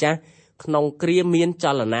ជាម្ចាស់ក្នុងគ្រាមានច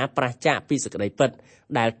លនាប្រឆាចពីសេចក្តីពិត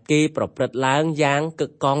ដែលគេប្រព្រឹត្តឡើងយ៉ាងកឹ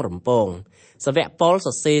កកងរំពងសាវកប៉ុលស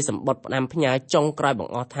រសេរសម្បត្តិផ្ដាំផ្ញើចុងក្រោយប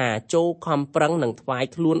ង្អស់ថាចូលខំប្រឹងនិងថ្វាយ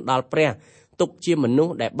ខ្លួនដល់ព្រះ ទុកជាមនុស្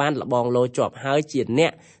សដែលបានលបងលោជាប់ហើយជាអ្ន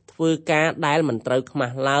កធ្វើការដែលមិនត្រូវខ្មា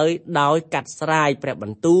ស់ឡើយដោយកាត់ស្រាយព្រះប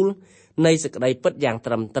ន្ទូលនៃសេចក្តីពិតយ៉ាង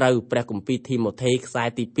ត្រឹមត្រូវព្រះគម្ពីរធីម៉ូថេខ្សែ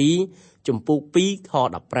ទី2ជំពូក2ខ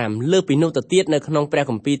15លើពីនោះទៅទៀតនៅក្នុងព្រះ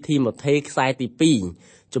គម្ពីរធីម៉ូថេខ្សែទី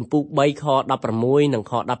2ជំពូក3ខ16និង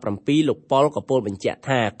ខ17លោកប៉ុលក៏ពោលបញ្ជាក់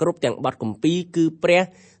ថាគ្រប់ទាំងបទគម្ពីរគឺព្រះ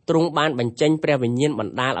ទ្រង់បានបញ្ចេញព្រះវិញ្ញាណប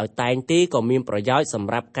ណ្ដាលឲ្យតែងទេក៏មានប្រយោជន៍ស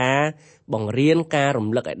ម្រាប់ការបង្រៀនការរំ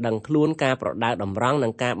លឹកឲ្យដឹងខ្លួនការប្រដៅតម្រង់និ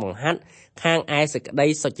ងការបង្ហាត់ខាងឯសេចក្តី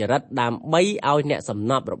សុចរិតដើម្បីឲ្យអ្នកសំ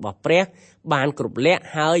ណប់របស់ព្រះបានគ្រប់លក្ខ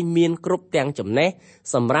ហើយមានគ្រប់ទាំងចំណេះ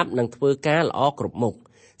សម្រាប់នឹងធ្វើការល្អគ្រប់មុខ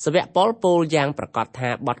សាវកប៉ុលពោលយ៉ាងប្រកាសថា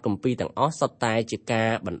បទគម្ពីរទាំងអស់សុទ្ធតែជាការ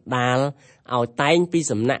បណ្ដាលឲ្យតែងពី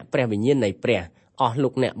សំណាក់ព្រះវិញ្ញាណនៃព្រះអស់លោ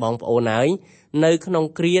កអ្នកបងប្អូនហើយនៅក្នុង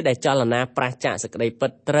គ្រាដែលចលនាប្រឆាចសេចក្តីពិ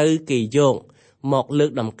តត្រូវគេយកមកលើ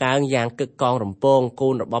កដំកើងយ៉ាងកឹកកងរំពងកូ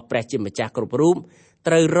នរបស់ព្រះជាម្ចាស់គ្រប់រូប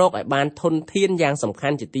ត្រូវរកឲ្យបានធនធានយ៉ាងសំខា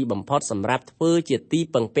ន់ជាទីបំផុតសម្រាប់ធ្វើជាទី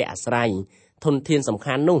ពឹងពាក់អាស្រ័យធនធានសំ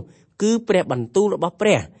ខាន់នោះគឺព្រះបន្ទូលរបស់ព្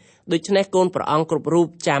រះដូច្នេះកូនព្រះអង្គគ្រប់រូប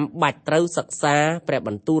ចាំបាច់ត្រូវសិក្សាព្រះប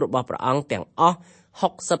ន្ទូលរបស់ព្រះអង្គទាំងអស់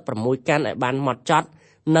66កាន់ឲ្យបានហ្មត់ចត់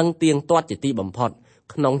និងទៀងទាត់ជាទីបំផុត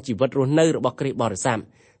ក្នុងជីវិតរស់នៅរបស់គ្រីស្ទបរិស័ទ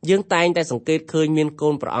យើងតែងតែសង្កេតឃើញមានកូ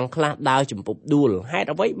នព្រះអង្គខ្លះដើរជំពប់ដួលហេតុ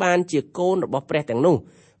អ្វីបានជាកូនរបស់ព្រះទាំងនោះ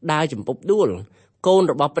ដើរជំពប់ដួលកូន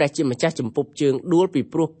របស់ព្រះជាម្ចាស់ជំពប់ជើងដួលពី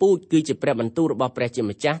ព្រោះពូជគឺជាព្រះបន្ទូលរបស់ព្រះជា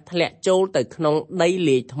ម្ចាស់ធ្លាក់ចូលទៅក្នុងដី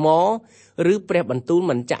លាយថ្មឬព្រះបន្ទូល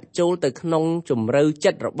មិនចាក់ចូលទៅក្នុងជំរៅ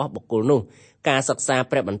ចិត្តរបស់បុគ្គលនោះការសិក្សា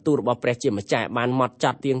ព្រះបន្ទូលរបស់ព្រះជាម្ចាស់បានហ្មត់ច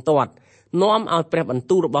ត់ទៀងទាត់នាំឲ្យព្រះបន្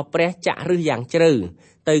ទូលរបស់ព្រះចាក់ឫសយ៉ាងជ្រៅ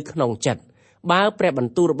ទៅក្នុងចិត្តបើព្រះប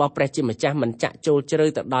ន្ទូលរបស់ព្រះជាម្ចាស់មិនចាក់ចូលជ្រៅ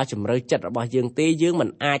ទៅដល់ជំរៅចិត្តរបស់យើងទេយើងមិន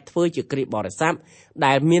អាចធ្វើជាគ្រីស្ទបរិស័ទ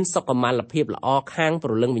ដែលមានសុខុមាលភាពល្អខាងព្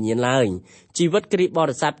រលឹងវិញ្ញាណឡើយជីវិតគ្រីស្ទប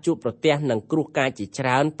រិស័ទជួបប្រទះនឹងគ្រោះកាចជាច្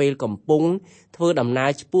រើនពេលកំពុងធ្វើដំណើ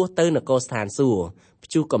រឆ្ពោះទៅនគរស្ថានសួគ៌ព្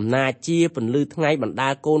យុះកំណាចជាពន្លឺថ្ងៃបណ្ដា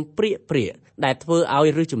លកូនព្រាកដែលធ្វើឲ្យ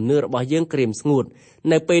ឫសជំនឿរបស់យើងក្រៀមស្ងួត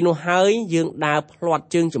នៅពេលនោះហើយយើងដើរផ្លាត់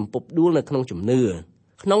ជើងជំពប់ដួលនៅក្នុងជំនឿ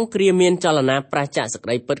ក្នុងគ្រាមានចលនាប្រឆាចសេចក្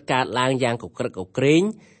តីពិតកើតឡើងយ៉ាងកក្រឹកកក្រែង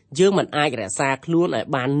យើងមិនអាចរក្សាខ្លួនឲ្យ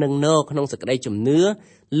បាននឹងនរក្នុងសេចក្តីជំនឿ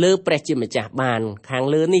លើព្រះជាម្ចាស់បានខាង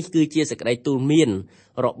លើនេះគឺជាសេចក្តីទូលមាន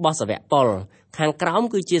របស់សាវកប៉ុលខាងក្រោម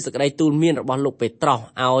គឺជាសេចក្តីទូលមានរបស់លោកពេត្រុស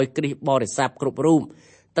ឲ្យគ្រីស្ទបរិស័ទគ្រប់រូប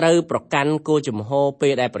ត្រូវប្រកាន់គោលជំហរពេ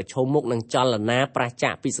លដែលប្រឈមមុខនឹងចលនាប្រឆា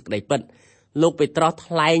ចពីសេចក្តីពិតលោកពេត្រុស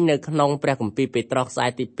ថ្លែងនៅក្នុងព្រះគម្ពីរពេត្រុសខ្សែ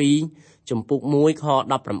ទី2ជំពូក1ខ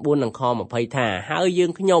19និងខ20ថាហើយយើ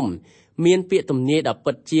ងខ្ញុំមានពាក្យទំនាយដ៏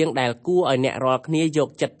ពិតជាងដែលគួរឲ្យអ្នករាល់គ្នាយក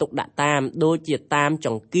ចិត្តទុកដាក់តាមដូចជាតាមច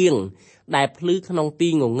ង្គៀងដែលភ្លឺក្នុងទី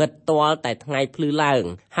ងងឹតទាល់តែថ្ងៃភ្លឺឡើង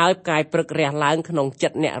ហើយផ្កាយព្រឹករះឡើងក្នុងចិ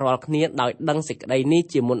ត្តអ្នករាល់គ្នាដោយដឹងសេចក្តីនេះ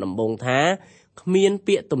ជាមុនដំបូងថាគ្មាន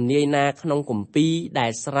ពាក្យទំនាយណាក្នុងគម្ពីរដែ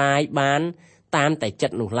លស្រាយបានតាមតែចិ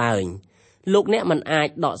ត្តនោះឡើយលោកអ្នកមិនអាច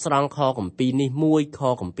ដកស្រង់ខគម្ពីរនេះមួយខ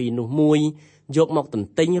គម្ពីរនោះមួយយកមកទន្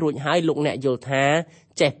ទិញរួចហើយលោកអ្នកយល់ថា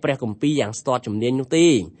ចេះព្រះគម្ពីរយ៉ាងស្ទាត់ជំនាញនោះទេ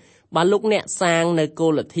បើលោកអ្នកសាងនៅគោ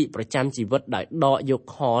លលទ្ធិប្រចាំជីវិតដោយដកយក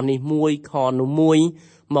ខនេះមួយខនោះមួយ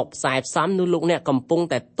មកផ្សាយផ្សំនោះលោកអ្នកកំពុង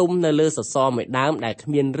តែទុំនៅលើសសរមួយដើមដែលគ្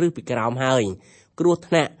មានឫសពីក្រោមហើយគ្រោះ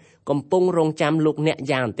ថ្នាក់កំពុងរងចាំលោកអ្នក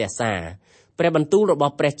យ៉ាងអន្ទះសាព្រះបន្ទូលរប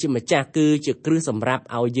ស់ព្រះជាម្ចាស់គឺជាគ្រឹះសម្រាប់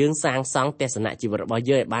ឲ្យយើងសាងសង់ទស្សនៈជីវិតរបស់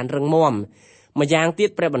យើងឲ្យបានរឹងមាំម្យ៉ាងទៀត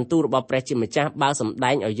ព្រះបន្ទូលរបស់ព្រះជាម្ចាស់បើសម្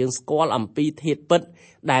ដែងឲ្យយើងស្គាល់អំពីធាតុពិត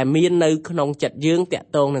ដែលមាននៅក្នុងចិត្តយើងតាក់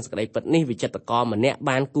ទងនឹងសេចក្តីពិតនេះវិចិត្រករម្នាក់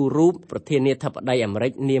បានគូររូបប្រធានាធិបតីអាមេរិ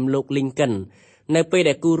កនាមលោក Lincoln នៅពេល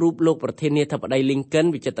ដែលគូររូបលោកប្រធានាធិបតី Lincoln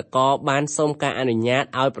វិចិត្រករបានសូមការអនុញ្ញាត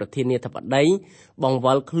ឲ្យប្រធានាធិបតីបង្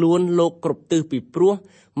វិលខ្លួនលោកគ្រប់ទិសពីព្រោះ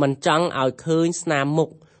មិនចង់ឲ្យឃើញស្នាមមុខ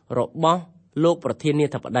របស់លោកប្រធានា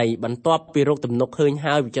ធិបតីបន្ទាប់ពីរកទំនុកឃើញ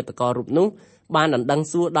ហើយវិចិត្រកររូបនោះបានដណ្ដឹង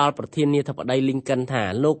សួរដល់ប្រធានាធិបតី Lincoln ថា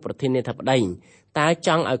លោកប្រធានាធិបតីតើច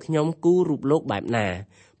ង់ឲ្យខ្ញុំគូររូបលោកបែបណា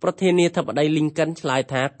ប្រធានាធិបតី Lincoln ឆ្លើយ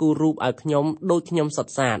ថាគូររូបឲ្យខ្ញុំដូចខ្ញុំសុទ្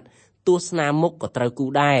ធសាធទោះស្នាមមុខក៏ត្រូវគូ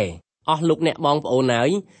រដែរអស់លោកអ្នកបងប្អូនហើយ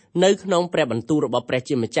នៅក្នុងព្រះបន្ទូលរបស់ព្រះ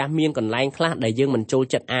ជាម្ចាស់មានកន្លែងខ្លះដែលយើងមិនចូល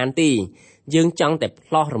ចិត្តអានទេយើងចង់តែ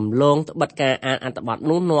ផ្លោះរំលងត្បិតការអានអត្ថបទ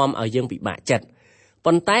នោះនាំឲ្យយើងពិបាកចិត្ត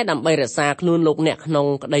ប៉ុន្តែដើម្បីរក្សាខ្លួនលោកអ្នកក្នុង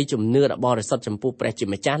ក្តីជំនឿដ៏បរិសុទ្ធចំពោះព្រះជា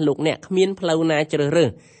ម្ចាស់លោកអ្នកគ្មានផ្លូវណាជ្រើសរើស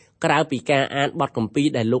ក្រៅពីការអានបទគម្ពីរ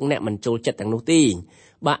ដែលលោកអ្នកមិនចូលចិត្តទាំងនោះទេ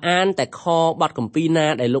បើអានតែខបទគម្ពីរណា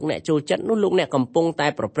ដែលលោកអ្នកចូលចិត្តនោះលោកអ្នកកំពុងតែ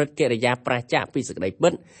ប្រព្រឹត្តកិរិយាប្រឆាចពីសេចក្តីពិ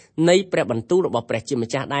តនៃព្រះបន្ទូលរបស់ព្រះជាម្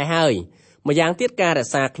ចាស់ដែរហើយម្យ៉ាងទៀតការរ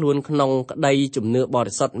ក្សាខ្លួនក្នុងក្តីជំនឿប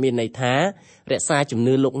រិសុទ្ធមានន័យថារក្សាជំ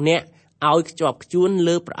នឿលោកអ្នក ឲ្យខ្ជាប់ខ្ជួន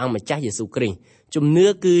លើព្រះអង្គម្ចាស់យេស៊ូវគ្រីស្ទជំនឿ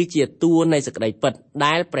គឺជាតួនៃសេចក្តីពិត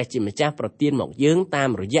ដែលព្រះជាម្ចាស់ប្រទានមកយើងតាម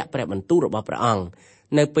រយៈព្រះបន្ទូលរបស់ព្រះអង្គ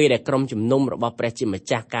នៅពេលដែលក្រុមជំនុំរបស់ព្រះជាម្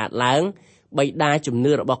ចាស់កើតឡើងបិតាជំ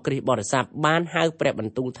នឿរបស់គ្រីស្ទបរិស័ទបានហៅព្រះប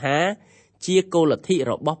ន្ទូលថាជាគោលលទ្ធិ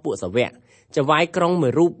របស់ពួកសាវកចៅហ្វាយក្រុងមួ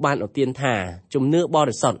យរូបបានឧទានថាជំនឿប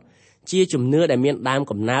រិសុទ្ធជាជំនឿដែលមានដើម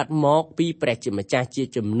កំណើតមកពីព្រះជាម្ចាស់ជា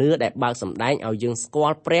ជំនឿដែលបើកសម្ដែងឲ្យយើងស្គា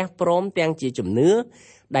ល់ព្រះព្រមទាំងជាជំនឿ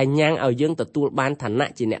ដែលញ៉ាំងឲ្យយើងទទួលបានឋានៈ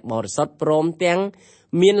ជាអ្នកបរិសុទ្ធព្រមទាំង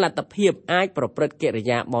មានលទ្ធភាពអាចប្រព្រឹត្តកិរិ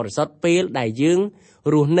យាបរិសុទ្ធពេលដែលយើង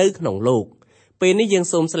រស់នៅក្នុងលោកពេលនេះយើង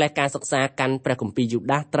សូមស្លេះការសិក្សាកាន់ព្រះគម្ពីរយូ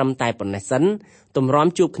ដាសត្រឹមតែប៉ុណ្ណេះសិនទម្រាំ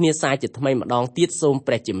ជួបគ្នាសាជាថ្មីម្ដងទៀតសូម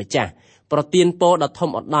ព្រះជាម្ចាស់ប្រទានពរដ៏ធំ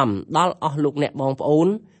ឧត្តមដល់អស់លោកអ្នកបងប្អូន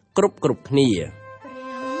គ្រប់គ្នា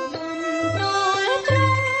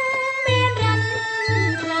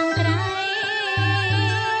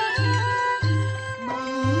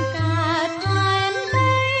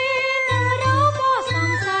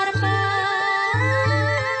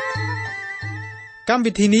កម្ម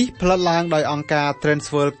វិធីនេះផលិតឡើងដោយអង្គការ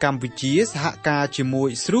Transworld កម្ពុជាសហការជាមួយ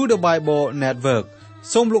Through the Bible Network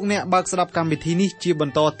សូមលោកអ្នកបើកស្ដាប់កម្មវិធីនេះជាប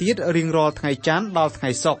ន្តទៀតរៀងរាល់ថ្ងៃច័ន្ទដល់ថ្ងៃ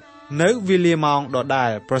សុក្រនៅវេលាម៉ោងដដែ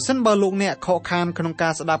លប្រសិនបើលោកអ្នកខកខានក្នុងកា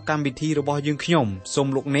រស្ដាប់កម្មវិធីរបស់យើងខ្ញុំសូម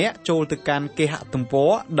លោកអ្នកចូលទៅកាន់គេហទំព័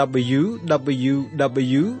រ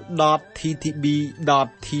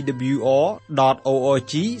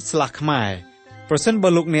www.ttb.twr.org/ ខ្មែរប្រសិនបើ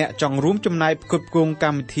លោកអ្នកចង់រួមចំណែកផ្គត់ផ្គង់ក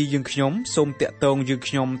ម្មវិធីយើងខ្ញុំសូមតាក់ទងយើង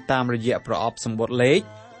ខ្ញុំតាមរយៈប្រអប់សម្បត្តិលេខ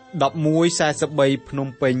1143ភ្នំ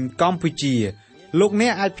ពេញកម្ពុជាលោកអ្ន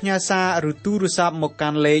កអាចផ្ញើសារឬទូរស័ព្ទមកកា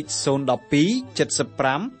ន់លេខ012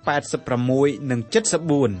 75 86 និង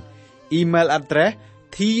 74 Email address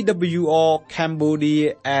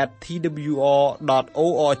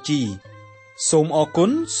twrcambodia@twr.org សូមអរគុណ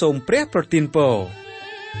សូមព្រះប្រទានពរ